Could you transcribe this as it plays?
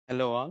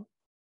Hello all,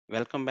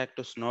 welcome back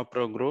to Snow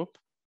Pro Group.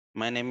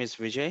 My name is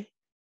Vijay.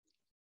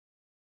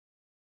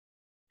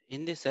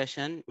 In this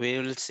session, we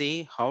will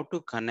see how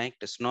to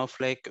connect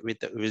Snowflake with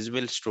the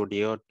Visual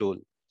Studio tool.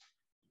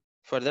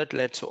 For that,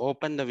 let's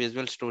open the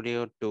Visual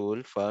Studio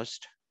tool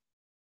first.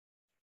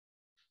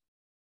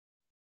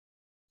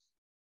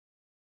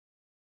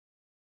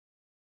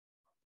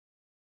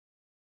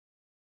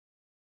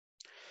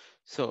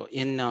 So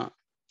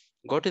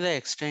go to the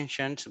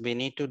extensions. We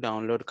need to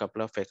download a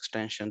couple of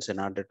extensions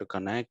in order to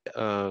connect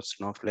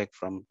Snowflake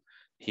from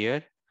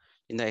here.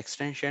 In the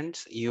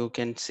extensions, you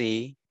can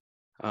see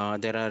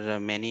there are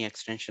many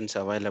extensions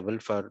available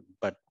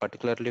but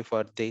particularly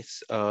for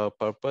this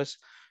purpose,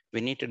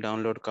 we need to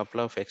download a couple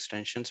of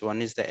extensions.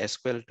 One is the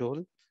SQL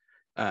tool,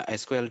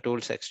 SQL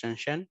tools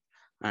extension,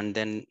 and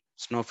then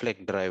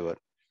Snowflake driver.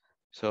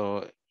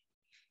 So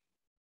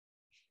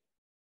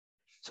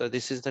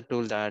this is the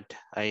tool that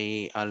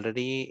I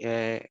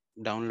already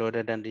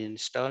downloaded and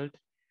installed,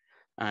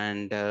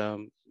 and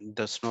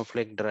the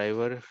Snowflake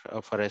driver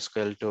for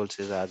SQL tools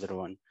is the other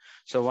one.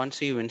 So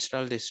once you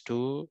install these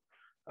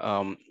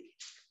um,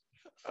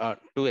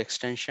 two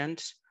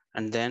extensions,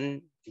 and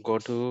then go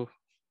to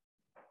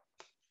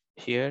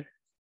here.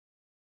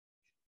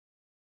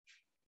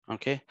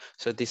 Okay,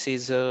 so this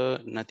is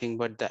nothing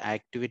but the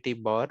activity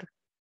bar.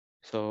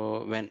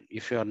 So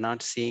if you are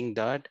not seeing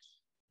that,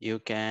 you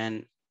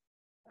can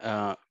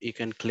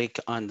click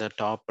on the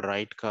top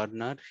right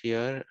corner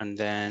here and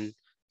then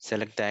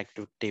select the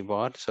activity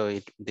bar. So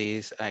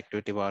this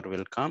activity bar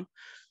will come,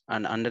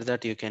 and under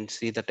that you can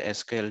see that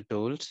SQL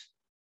tools.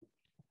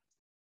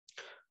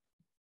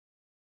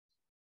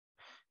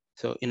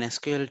 So in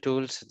SQL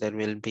tools, there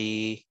will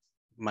be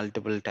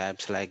multiple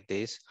tabs like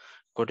this.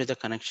 Go to the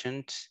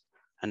connections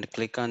and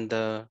click on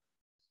the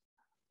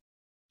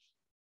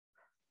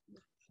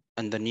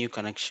new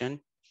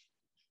connection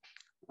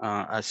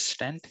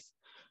assistant,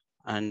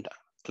 and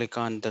click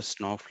on the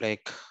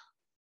Snowflake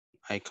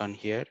icon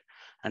here,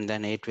 and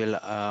then it will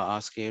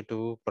ask you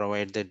to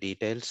provide the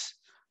details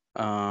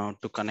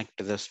to connect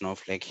to the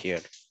Snowflake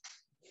here.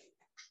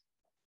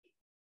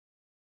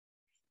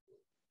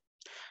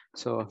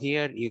 So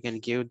here you can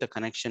give the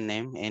connection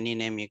name, any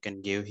name you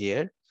can give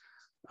here,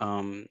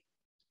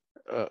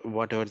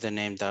 whatever the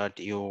name that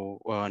you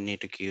need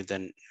to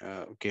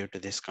give to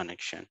this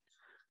connection,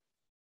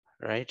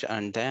 right?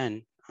 And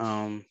then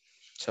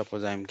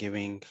suppose I'm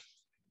giving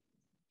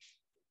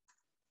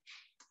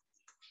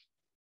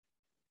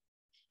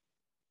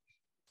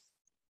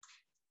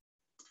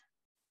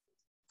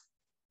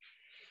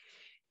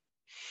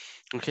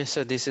okay,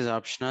 so this is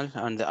optional,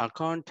 and the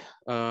account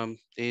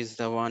is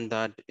the one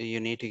that you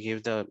need to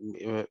give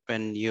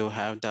when you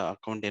have the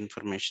account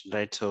information,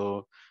 right?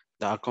 So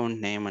the account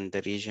name and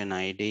the region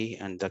ID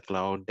and the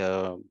cloud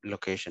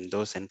location,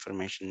 those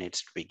information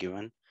needs to be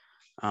given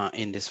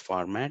in this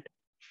format.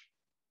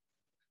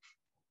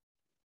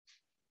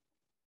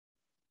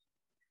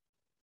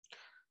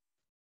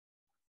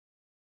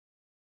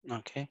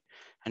 Okay,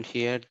 and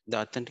here the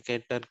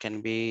authenticator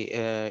can be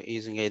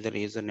using either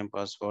username,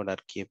 password, or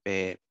keep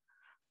a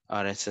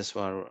RSS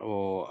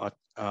or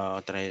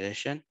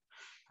authorization.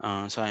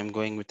 So I'm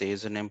going with the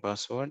username,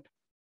 password.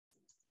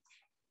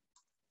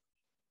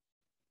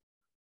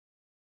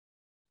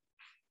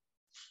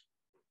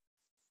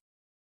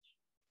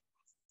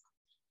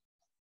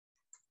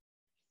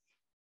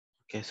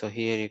 Okay, so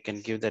here you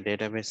can give the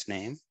database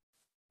name.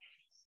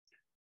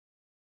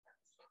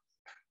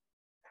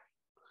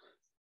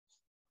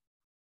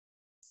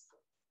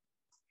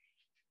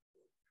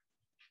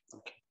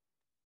 Okay.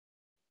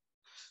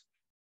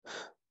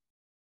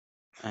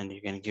 And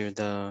you can give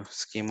the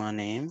schema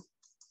name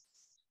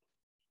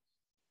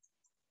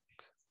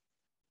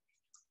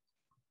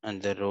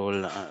and the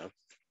role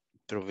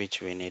through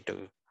which we need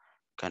to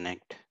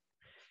connect.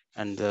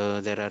 And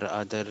there are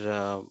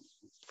other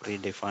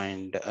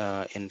predefined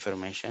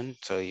information,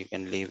 so you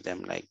can leave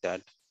them like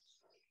that.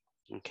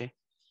 Okay,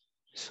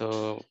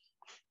 so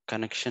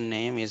connection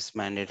name is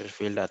mandatory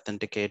field,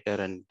 authenticator,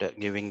 and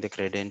giving the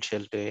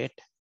credential to it.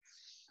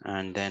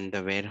 And then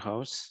the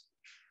warehouse,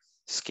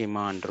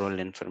 schema and role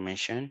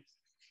information,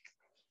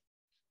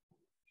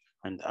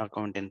 and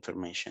account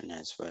information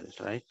as well,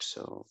 right?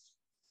 So,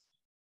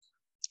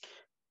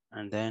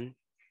 and then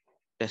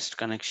test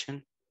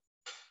connection,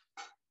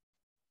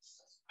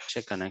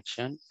 check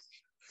connection,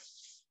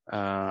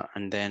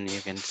 and then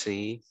you can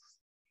see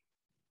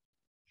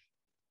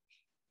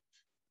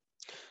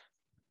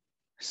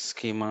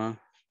schema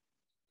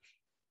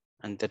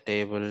and the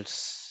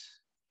tables,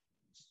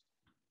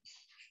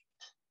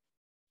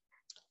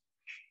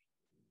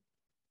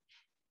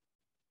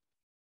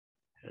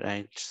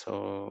 right?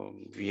 So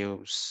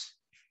views,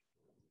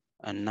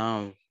 and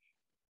now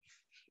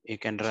you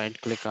can right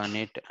click on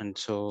it and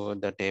show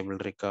the table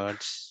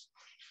records.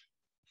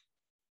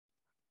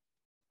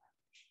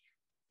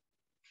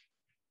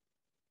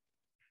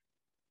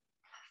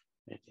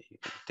 You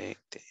can take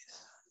this.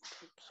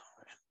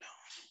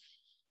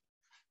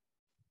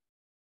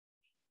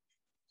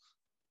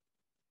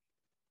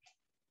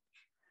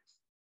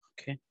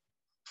 Okay,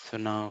 So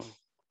now,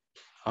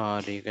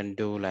 or you can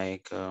do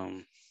like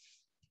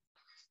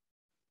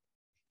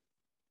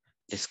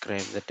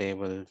describe the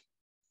table,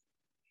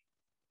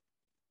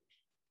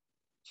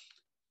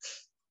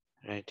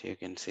 right? You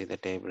can see the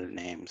table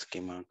name,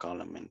 schema,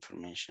 column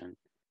information.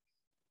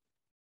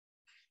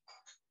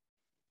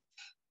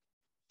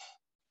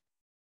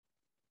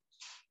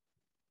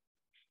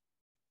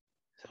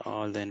 So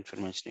all the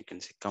information, you can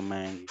see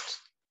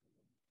comments,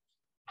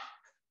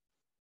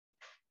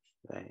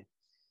 right?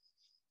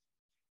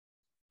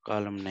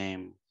 Column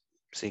name,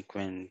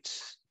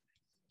 sequence,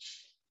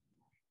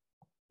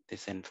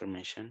 this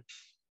information,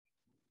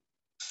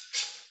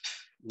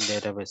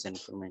 database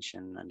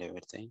information and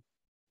everything,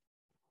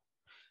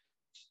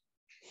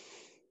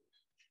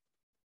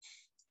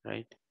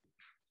 right?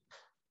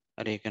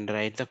 Or you can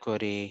write the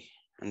query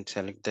and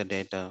select the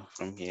data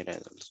from here as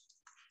well.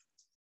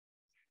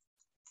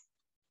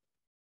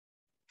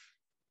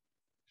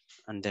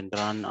 And then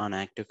run on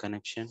active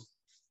connection.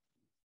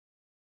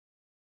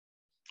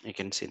 You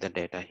can see the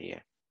data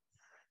here.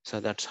 So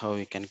that's how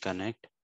we can connect.